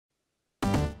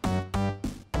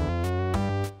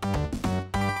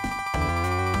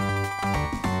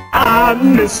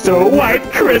I'm Mr. White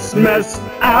Christmas,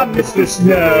 I'm Mr.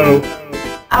 Snow.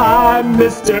 I'm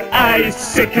Mr.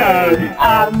 Icicle,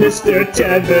 I'm Mr.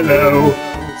 Ten Below.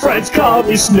 Friends call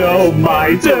me Snow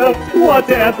Miser,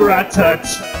 whatever I touch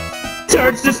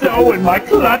turns to snow in my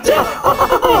clutch.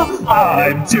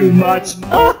 I'm too much. He's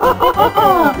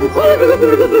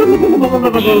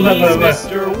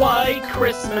Mr. White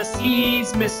Christmas,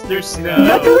 he's Mr. Snow.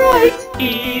 That's right.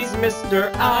 He's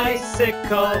Mr.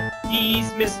 Icicle,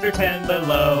 he's Mr. Ten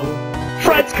Below.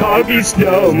 Friends call me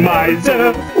Snow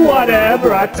Miser,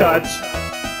 whatever I touch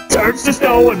turns to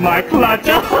snow in my clutch.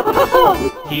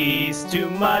 He's too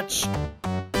much.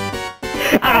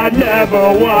 I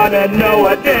never wanna know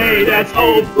a day that's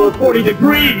over 40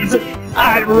 degrees.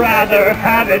 I'd rather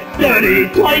have it 30,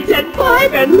 20, and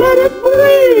 5 and let it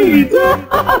breathe.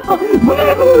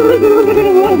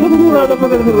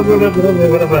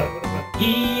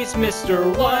 He's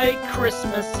Mr. White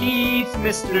Christmas, he's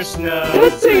Mr. Snow.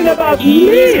 This ain't about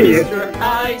He's me. Mr.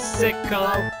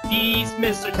 Icicle, he's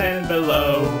Mr. Ten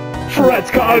Below. Friends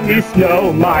call me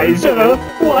Snow Miser,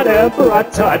 whatever I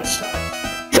touch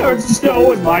turns to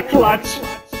snow in my clutch.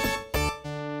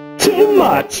 Too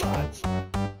much.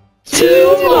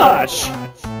 Too much.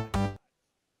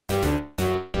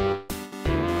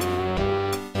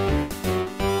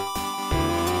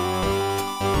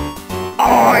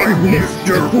 I'm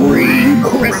Mr. Green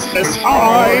Christmas,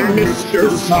 I'm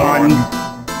Mr. Sun.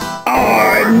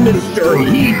 I'm Mr.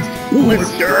 Heat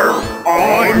Blister,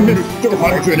 I'm Mr.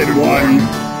 101.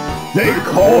 They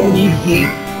call me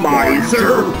Heat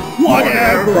Miser,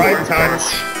 whatever I touch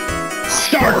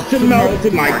starts to melt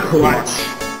in my clutch.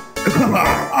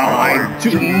 I'm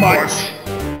too much.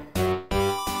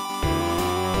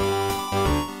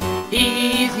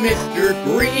 He's Mr.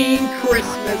 Green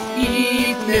Christmas,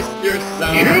 he's Mr.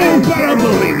 Sun. You better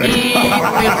believe it. He's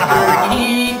Mr.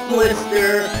 Heat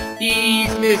Blister, he's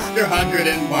Mr.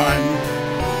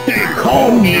 101. They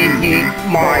call me Heat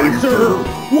Miser,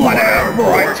 whatever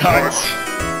I touch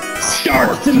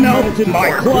starts to melt in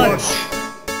my clutch.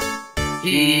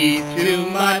 He's too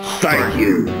much. Thank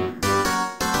you.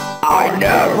 I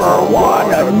never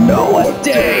wanna know a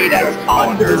day that's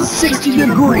under 60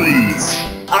 degrees.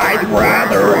 I'd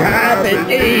rather have it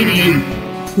 80,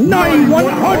 90,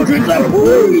 100s a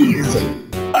breeze.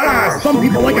 Some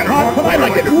people like it hot, but I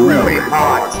like it really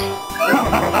hot.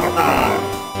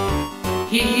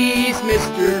 He's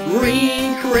Mr.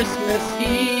 Green Christmas,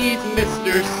 he's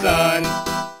Mr. Sun.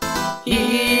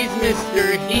 He's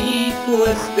Mr. Heat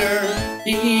Blister,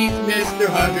 he's Mr.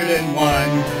 101.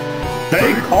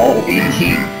 They call me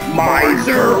Heat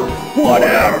Miser,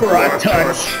 whatever I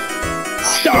touch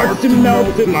starts to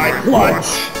melt in my clutch.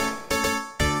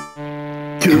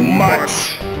 Too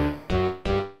much.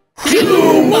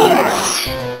 Too much!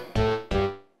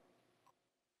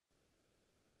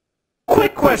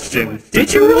 Quick question,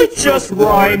 did you really just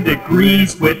rhyme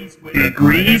degrees with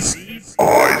degrees?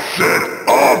 I said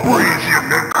a breeze, you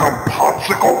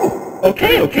nincompoopsicle!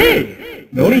 Okay,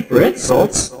 no need for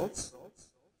insults.